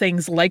write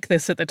things like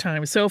this at the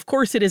time. So of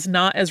course it is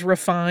not as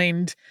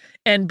refined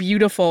and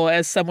beautiful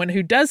as someone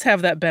who does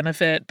have that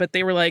benefit, but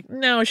they were like,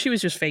 no, she was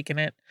just faking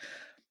it.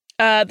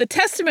 The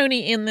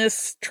testimony in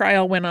this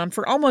trial went on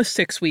for almost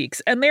 6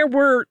 weeks, and there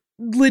were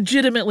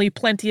legitimately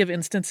plenty of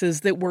instances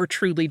that were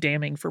truly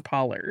damning for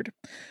Pollard.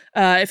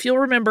 If you'll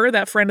remember,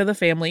 that friend of the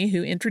family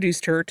who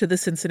introduced her to the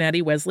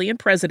Cincinnati Wesleyan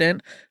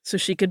president so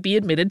she could be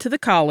admitted to the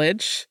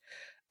college,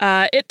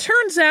 it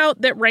turns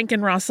out that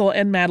Rankin Russell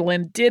and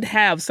Madeline did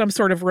have some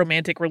sort of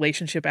romantic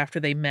relationship after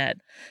they met.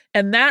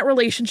 And that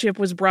relationship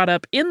was brought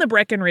up in the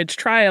Breckinridge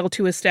trial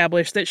to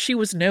establish that she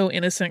was no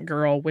innocent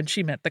girl when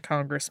she met the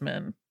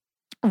congressman.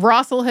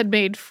 Russell had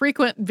made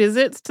frequent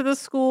visits to the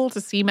school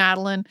to see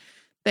Madeline.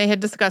 They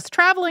had discussed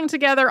traveling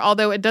together,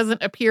 although it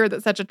doesn't appear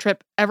that such a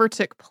trip ever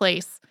took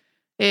place.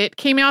 It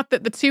came out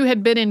that the two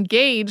had been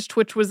engaged,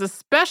 which was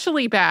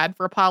especially bad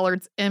for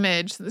Pollard's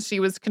image, since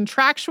she was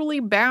contractually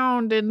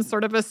bound in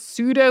sort of a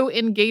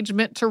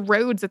pseudo-engagement to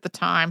Rhodes at the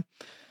time.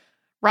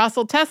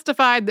 Rossell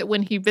testified that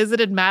when he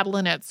visited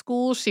Madeline at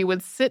school, she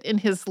would sit in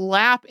his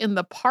lap in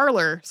the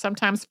parlor,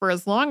 sometimes for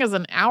as long as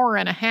an hour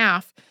and a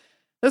half.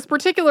 This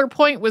particular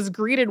point was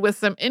greeted with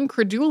some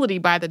incredulity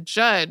by the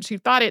judge, who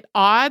thought it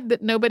odd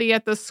that nobody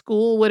at the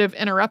school would have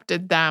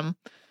interrupted them.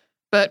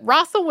 But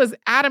Rossell was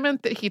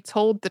adamant that he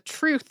told the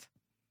truth.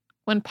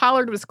 When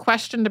Pollard was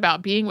questioned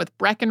about being with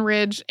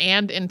Breckinridge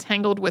and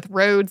entangled with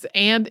Rhodes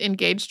and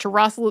engaged to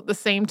Rossell at the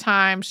same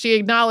time, she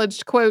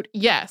acknowledged, quote,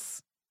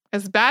 "Yes.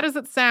 As bad as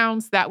it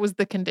sounds, that was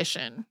the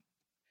condition."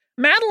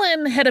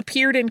 Madeline had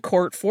appeared in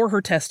court for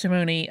her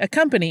testimony,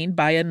 accompanied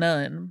by a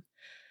nun.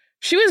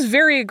 She was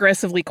very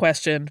aggressively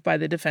questioned by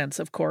the defense,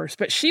 of course,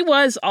 but she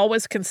was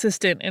always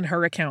consistent in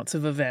her accounts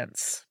of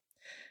events.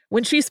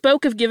 When she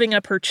spoke of giving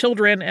up her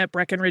children at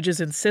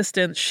Breckinridge's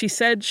insistence, she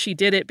said she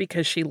did it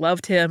because she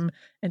loved him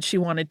and she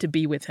wanted to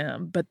be with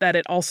him, but that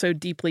it also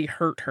deeply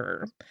hurt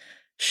her.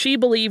 She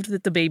believed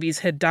that the babies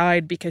had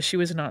died because she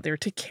was not there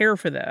to care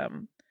for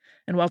them.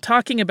 And while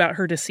talking about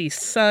her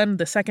deceased son,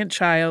 the second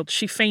child,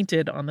 she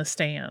fainted on the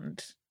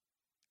stand.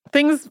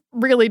 Things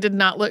really did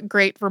not look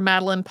great for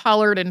Madeline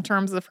Pollard in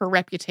terms of her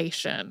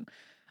reputation.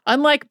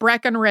 Unlike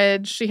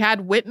Breckinridge, she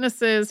had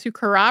witnesses who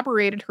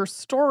corroborated her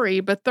story,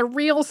 but the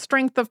real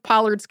strength of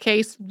Pollard's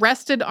case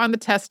rested on the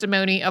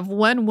testimony of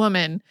one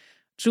woman,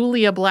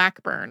 Julia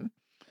Blackburn.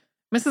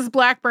 Mrs.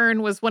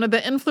 Blackburn was one of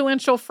the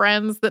influential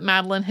friends that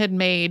Madeline had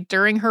made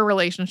during her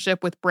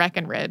relationship with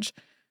Breckinridge.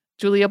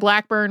 Julia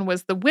Blackburn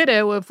was the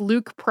widow of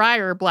Luke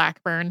Pryor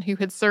Blackburn, who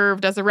had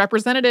served as a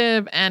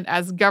representative and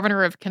as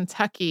governor of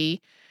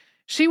Kentucky.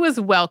 She was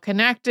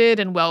well-connected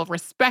and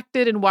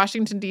well-respected in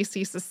Washington,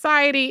 D.C.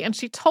 society, and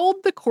she told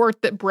the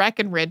court that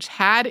Breckinridge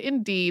had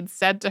indeed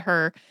said to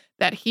her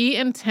that he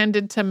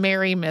intended to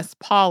marry Miss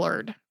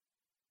Pollard.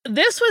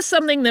 This was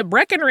something that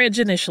Breckinridge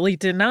initially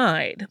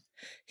denied.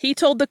 He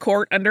told the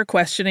court under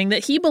questioning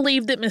that he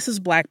believed that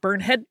Mrs. Blackburn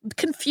had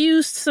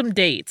confused some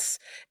dates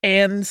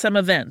and some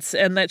events,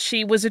 and that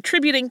she was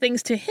attributing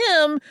things to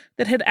him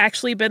that had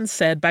actually been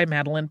said by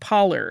Madeline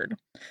Pollard.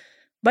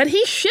 But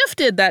he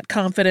shifted that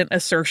confident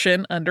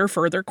assertion under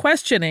further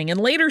questioning and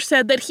later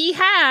said that he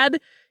had,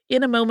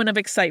 in a moment of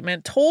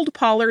excitement, told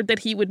Pollard that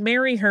he would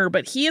marry her,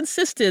 but he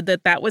insisted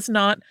that that was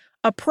not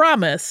a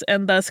promise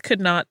and thus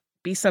could not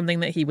be something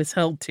that he was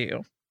held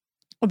to.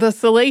 The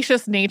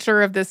salacious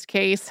nature of this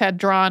case had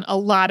drawn a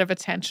lot of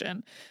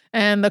attention,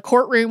 and the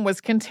courtroom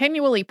was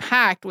continually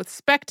packed with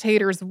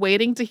spectators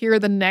waiting to hear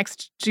the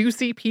next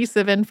juicy piece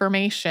of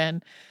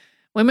information.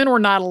 Women were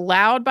not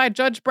allowed by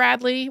Judge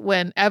Bradley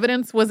when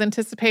evidence was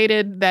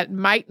anticipated that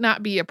might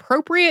not be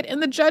appropriate in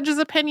the judge's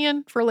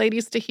opinion for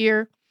ladies to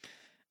hear.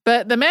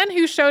 But the men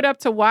who showed up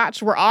to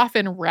watch were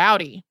often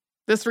rowdy.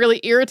 This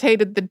really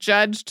irritated the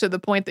judge to the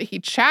point that he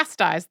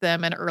chastised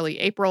them in early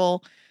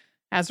April.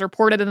 As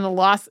reported in the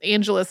Los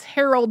Angeles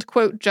Herald,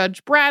 quote,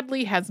 "Judge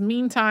Bradley has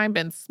meantime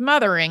been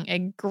smothering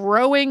a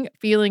growing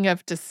feeling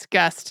of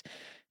disgust.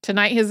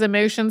 Tonight, his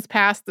emotions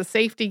passed the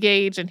safety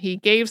gauge, and he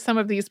gave some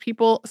of these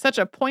people such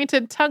a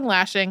pointed tongue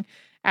lashing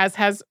as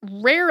has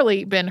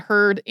rarely been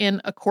heard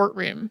in a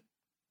courtroom."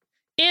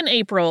 In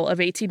April of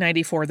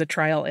 1894, the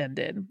trial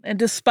ended, and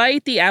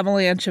despite the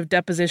avalanche of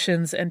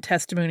depositions and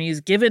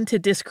testimonies given to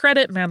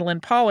discredit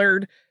Madeline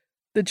Pollard,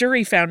 the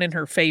jury found in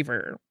her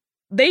favor.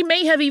 They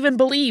may have even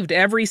believed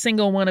every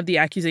single one of the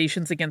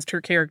accusations against her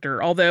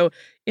character, although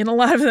in a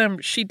lot of them,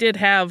 she did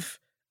have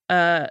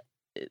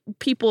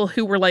people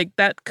who were like,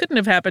 that couldn't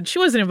have happened. She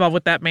wasn't involved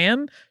with that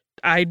man.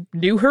 I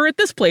knew her at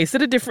this place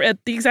at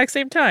the exact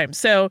same time.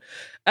 So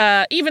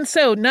even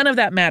so, none of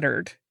that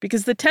mattered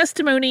because the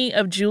testimony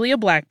of Julia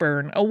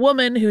Blackburn, a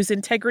woman whose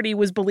integrity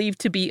was believed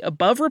to be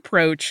above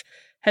reproach,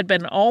 had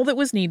been all that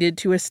was needed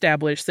to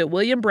establish that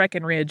William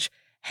Breckinridge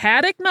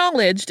had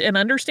acknowledged an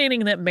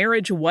understanding that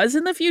marriage was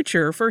in the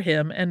future for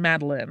him and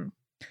Madeline.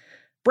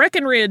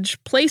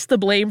 Breckinridge placed the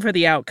blame for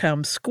the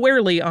outcome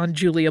squarely on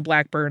Julia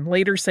Blackburn,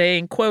 later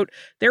saying, quote,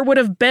 "There would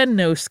have been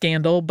no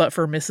scandal but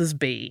for Mrs.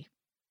 B."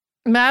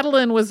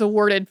 Madeline was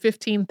awarded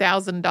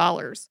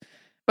 $15,000,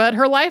 but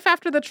her life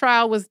after the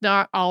trial was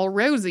not all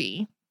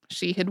rosy.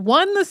 She had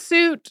won the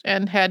suit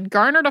and had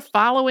garnered a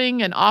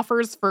following and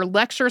offers for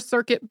lecture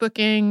circuit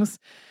bookings.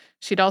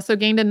 She'd also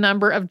gained a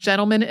number of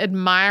gentlemen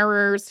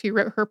admirers who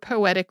wrote her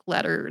poetic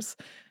letters.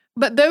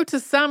 But though to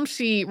some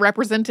she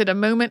represented a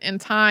moment in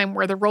time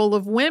where the role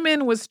of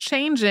women was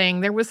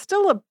changing, there was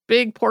still a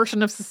big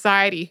portion of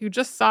society who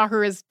just saw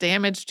her as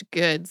damaged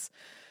goods.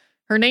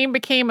 Her name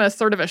became a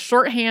sort of a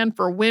shorthand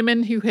for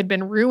women who had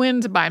been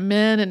ruined by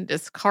men and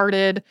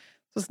discarded. It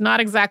was not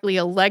exactly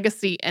a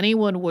legacy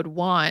anyone would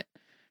want.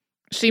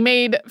 She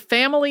made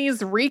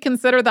families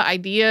reconsider the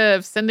idea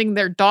of sending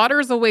their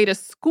daughters away to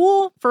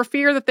school for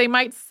fear that they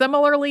might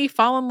similarly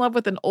fall in love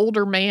with an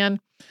older man.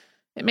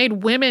 It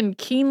made women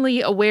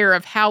keenly aware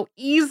of how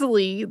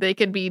easily they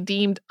could be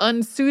deemed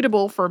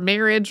unsuitable for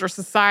marriage or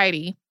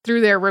society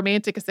through their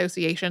romantic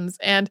associations.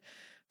 And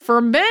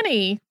for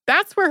many,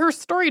 that's where her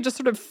story just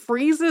sort of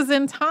freezes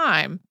in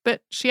time.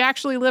 But she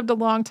actually lived a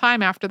long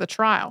time after the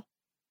trial.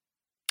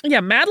 Yeah,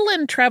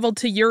 Madeline traveled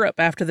to Europe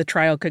after the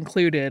trial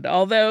concluded,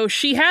 although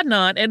she had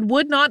not and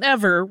would not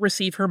ever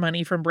receive her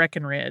money from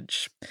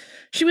Breckinridge.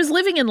 She was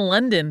living in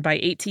London by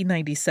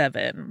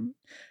 1897.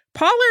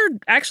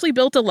 Pollard actually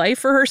built a life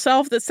for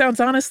herself that sounds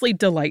honestly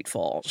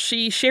delightful.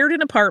 She shared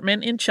an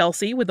apartment in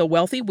Chelsea with a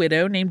wealthy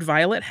widow named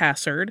Violet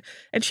Hassard,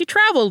 and she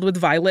traveled with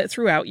Violet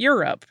throughout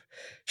Europe.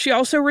 She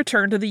also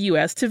returned to the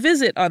U.S. to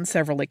visit on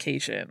several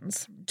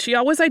occasions. She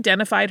always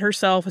identified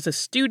herself as a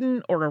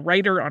student or a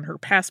writer on her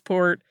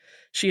passport.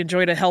 She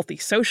enjoyed a healthy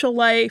social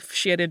life.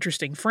 She had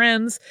interesting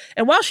friends.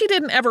 And while she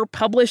didn't ever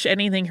publish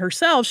anything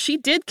herself, she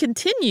did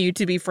continue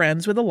to be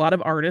friends with a lot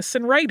of artists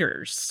and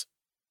writers.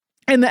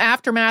 In the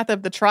aftermath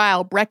of the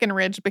trial,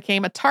 Breckinridge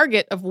became a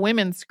target of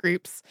women's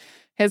groups.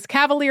 His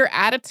cavalier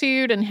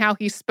attitude and how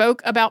he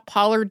spoke about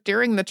Pollard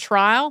during the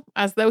trial,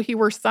 as though he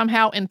were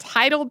somehow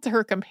entitled to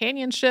her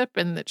companionship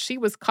and that she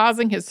was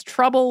causing his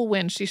trouble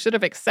when she should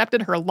have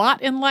accepted her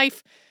lot in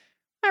life,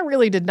 that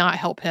really did not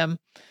help him.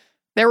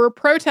 There were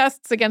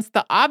protests against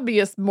the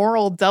obvious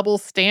moral double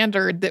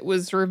standard that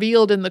was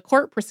revealed in the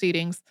court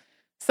proceedings.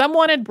 Some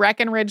wanted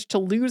Breckinridge to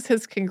lose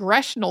his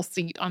congressional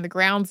seat on the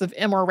grounds of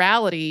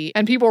immorality,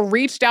 and people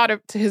reached out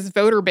to his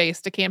voter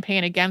base to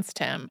campaign against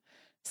him.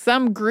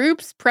 Some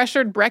groups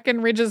pressured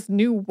Breckinridge's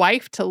new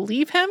wife to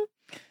leave him.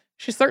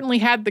 She certainly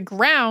had the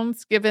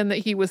grounds, given that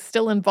he was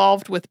still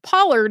involved with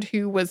Pollard,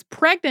 who was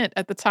pregnant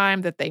at the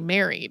time that they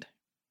married.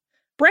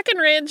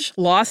 Breckinridge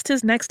lost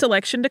his next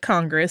election to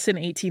Congress in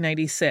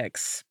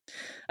 1896.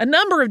 A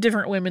number of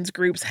different women's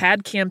groups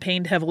had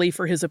campaigned heavily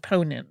for his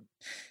opponent.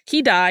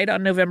 He died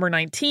on November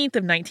 19th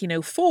of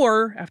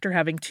 1904 after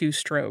having 2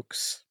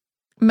 strokes.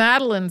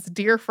 Madeline's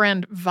dear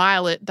friend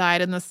Violet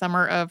died in the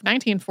summer of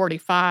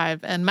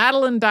 1945, and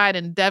Madeline died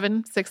in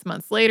Devon 6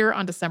 months later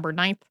on December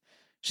 9th.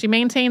 She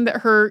maintained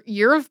that her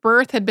year of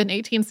birth had been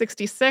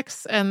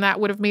 1866, and that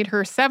would have made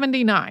her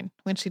 79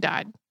 when she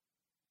died.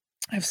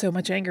 I have so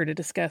much anger to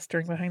discuss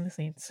during behind the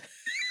scenes.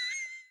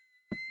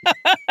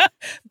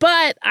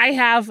 But I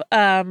have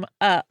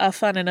a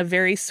fun and a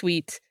very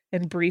sweet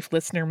and brief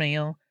listener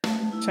mail,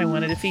 which I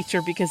wanted to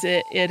feature because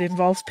it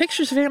involves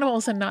pictures of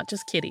animals and not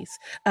just kitties.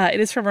 It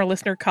is from our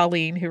listener,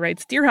 Colleen, who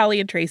writes, Dear Holly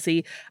and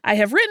Tracy, I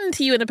have written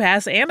to you in the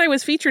past and I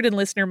was featured in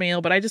listener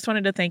mail, but I just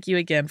wanted to thank you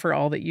again for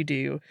all that you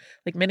do.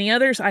 Like many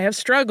others, I have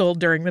struggled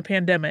during the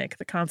pandemic.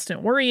 The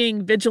constant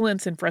worrying,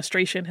 vigilance, and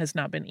frustration has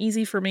not been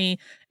easy for me,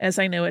 as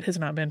I know it has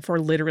not been for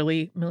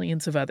literally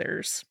millions of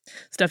others.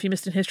 Stuff You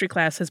Missed in History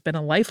class has been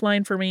a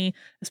lifeline for me,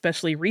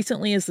 especially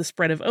recently as the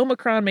spread of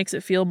Omicron makes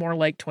it feel more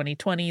like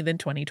 2020 than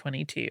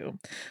 2022.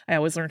 I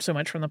always learned so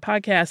much from the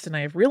podcast, and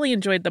I have really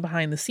enjoyed the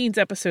behind-the-scenes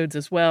episodes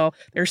as well.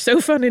 They're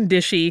so fun and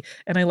dishy,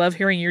 and I love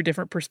hearing your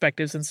different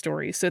perspectives and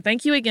stories. So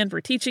thank you again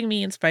for teaching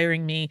me,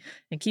 inspiring me,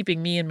 and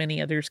keeping me and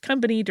many others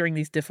company during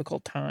these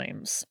difficult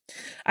times.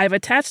 I've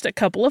attached a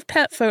couple of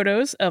pet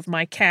photos of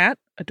my cat,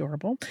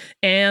 adorable,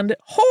 and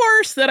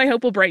horse that I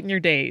hope will brighten your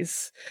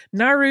days.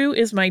 Naru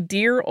is my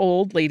dear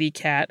old lady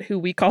cat who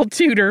we call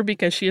Tudor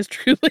because she is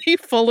truly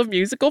full of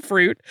musical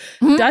fruit.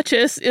 Mm-hmm.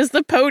 Duchess is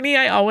the pony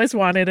I always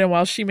wanted, and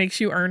while she makes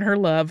you earn her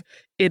love,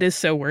 it is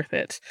so worth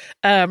it.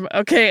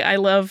 Okay,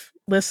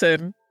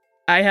 listen,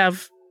 I'm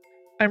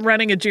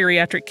running a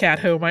geriatric cat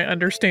home. I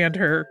understand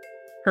her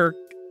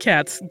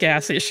cat's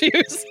gas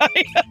issues.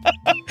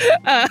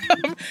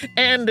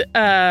 And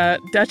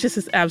Duchess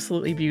is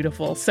absolutely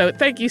beautiful. So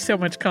thank you so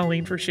much,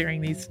 Colleen, for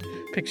sharing these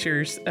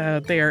pictures.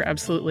 They are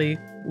absolutely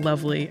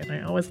lovely, and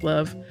I always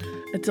love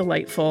a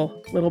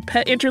delightful little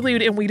pet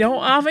interlude, and we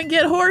don't often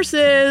get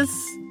horses.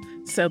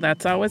 So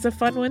that's always a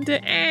fun one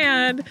to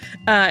add.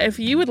 If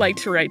you would like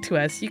to write to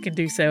us, you can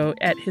do so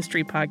at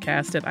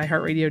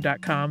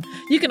historypodcast@iheartradio.com.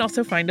 You can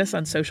also find us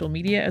on social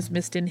media as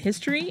Missed in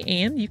History,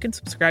 and you can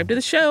subscribe to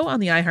the show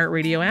on the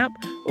iHeartRadio app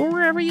or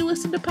wherever you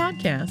listen to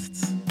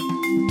podcasts.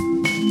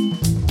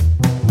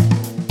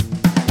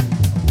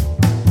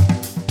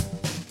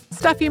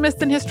 Stuff You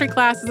Missed in History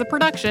class is a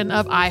production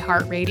of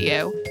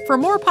iHeartRadio. For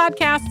more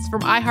podcasts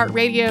from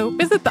iHeartRadio,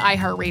 visit the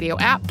iHeartRadio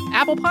app,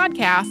 Apple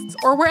Podcasts,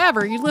 or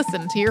wherever you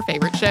listen to your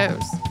favorite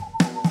shows.